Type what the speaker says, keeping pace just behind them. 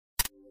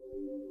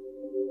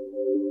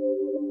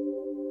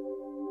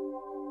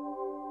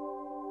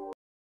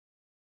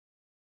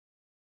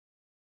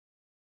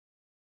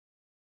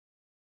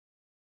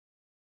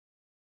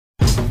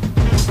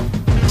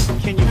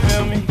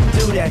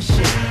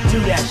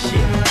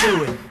shit,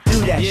 do it. Do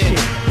that shit,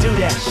 do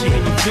that shit,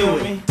 do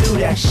it. Do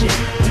that shit,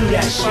 do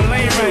that shit,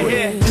 do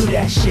it. Do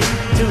that shit,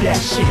 do that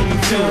shit,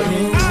 do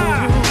it.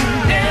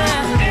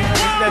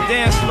 It's that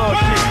dance floor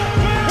shit.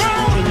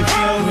 Can you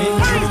feel me?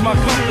 It's my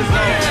comfort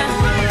zone.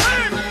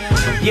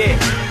 Yeah,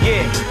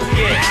 yeah,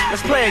 yeah.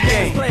 Let's play a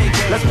game.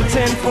 Let's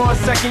pretend for a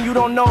second you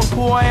don't know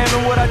who I am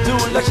and what I do.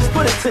 Let's just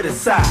put it to the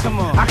side. Come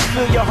on. I can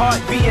feel your heart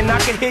beating, I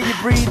can hear you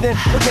breathing.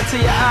 Look into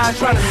your eyes,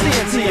 trying to see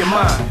into your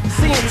mind,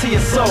 see into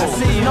your soul.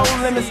 No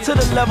limits to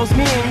the levels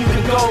me and you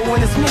can go when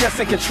it's me that's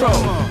in control.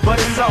 But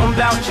it's something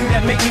about you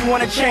that make me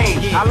wanna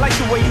change. I like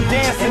the way you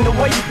dance and the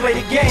way you play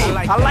the game.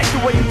 I like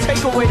the way you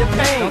take away the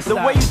pain. The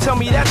way you tell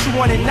me that you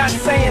want it, not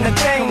saying a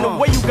thing. The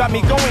way you got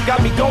me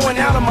going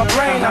out of my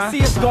brain. I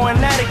see us going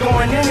at it,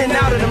 going in and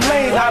out of them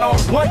lanes. I don't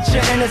want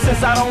your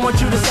innocence, I don't want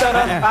you to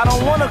stutter. I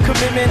don't want a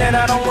commitment and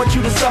I don't want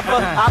you to suffer.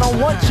 I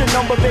don't want your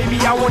number, baby,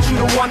 I want you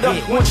to wonder.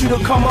 Want you to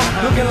come up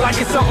looking like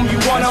it's something you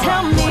wanna.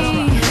 Tell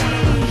me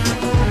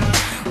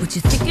what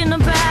you're thinking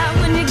about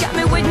when you got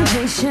me waiting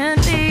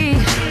patiently.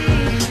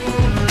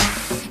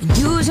 And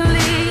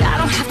usually I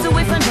don't have to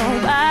wait for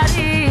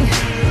nobody,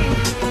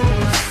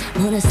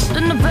 but there's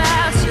something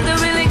about you that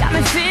really got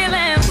me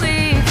feeling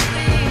weak,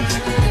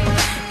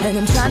 and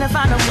I'm trying to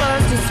find the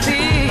words to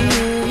speak.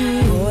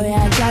 Boy,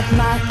 I got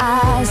my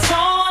eyes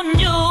on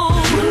you.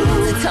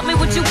 So tell me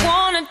what you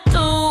wanna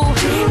do.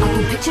 I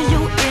can picture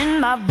you in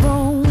my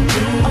room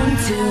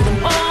until the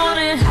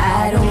morning.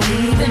 I don't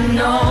even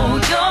know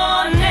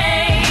your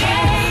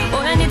name.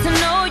 Boy, I need to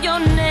know your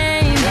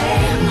name.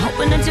 I'm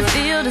hoping that you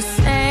feel the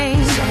same.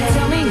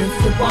 Tell me if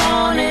you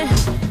want it.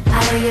 I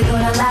know you're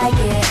gonna like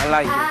it. I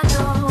like it.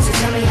 So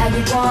tell me how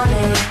you want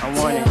it. I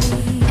want it.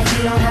 And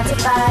you don't have to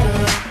fight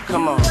it.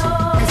 Come on.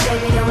 Cause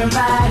baby, you're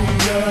invited.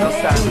 Don't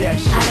stop that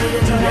shit. I know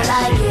you're gonna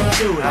like it.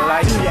 Do it. I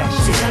like that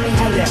shit. So tell me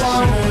how you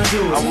want it. Do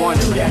it. I want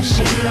to do that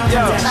shit.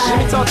 Yo, let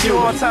me talk to you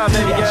one time,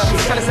 baby girl.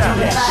 Check this out.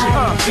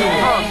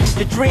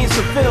 Your dreams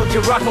fulfilled,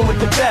 you're rocking with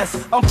the best.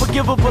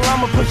 Unforgivable,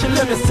 I'ma push your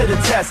limits to the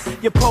test.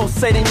 You're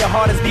pulsating, your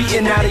heart is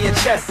beating out of your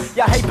chest.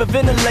 You're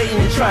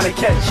hyperventilating, you're trying to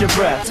catch your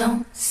breath.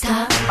 Don't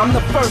stop. I'm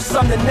the first,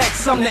 I'm the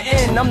next, I'm the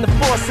end. I'm the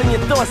force in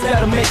your thoughts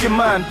that'll make your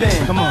mind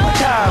bend. Come on. Look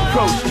how I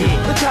approach you.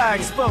 Look how I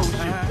expose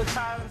you. Look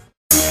how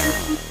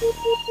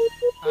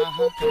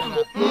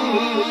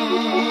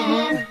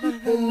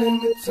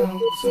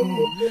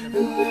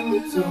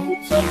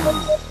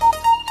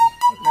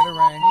Let it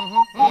rain.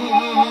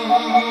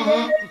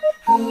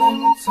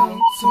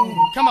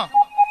 Come on.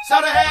 So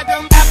they had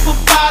them apple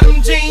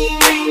bottom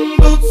jean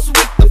boots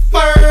with the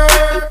fur.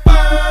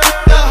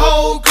 The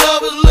whole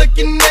club was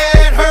looking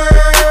at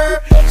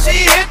her.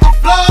 She hit the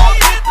floor.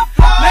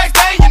 Next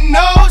thing you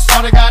know,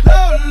 so they got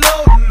low.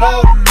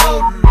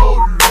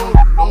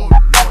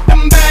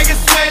 Them baggy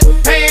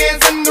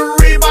sweatpants and the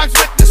Reeboks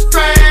with the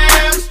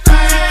straps.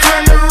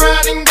 Turned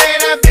around and gave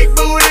that big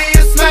booty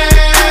a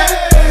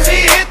smash.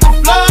 She hit the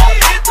floor.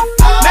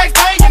 Next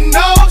thing you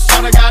know,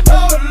 so they got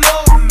low.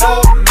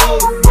 Come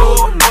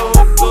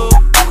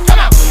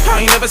on. I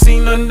ain't never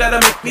seen nothing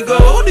that'll make me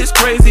go this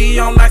crazy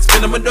all night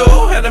spinning my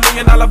dough. Had $1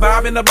 million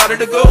vibe in the body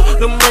to go.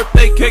 Them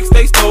birthday cakes,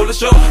 they stole the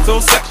show. So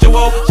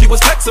sexual, she was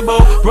flexible,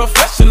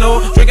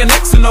 professional, drinking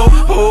Xano.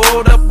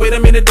 Hold up, wait a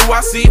minute, do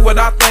I see what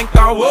I think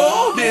I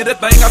will? Did a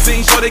thing I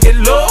seen, sure they get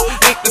low.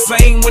 Ain't the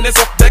same when it's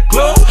up that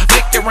close.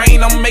 Make it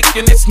rain, I'm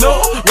making it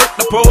snow. Work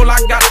the pole, I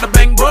got the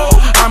bang bro.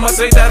 I must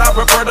say that I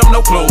prefer them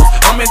no clothes.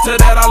 I'm into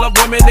that, I love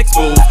women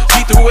exposed.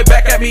 She threw it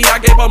back at me, I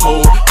gave her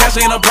more. Cash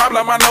ain't a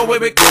problem, I know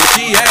where it goes.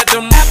 She had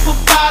them Apple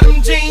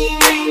bottom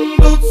jean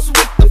boots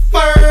with the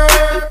fur.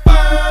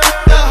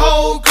 The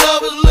whole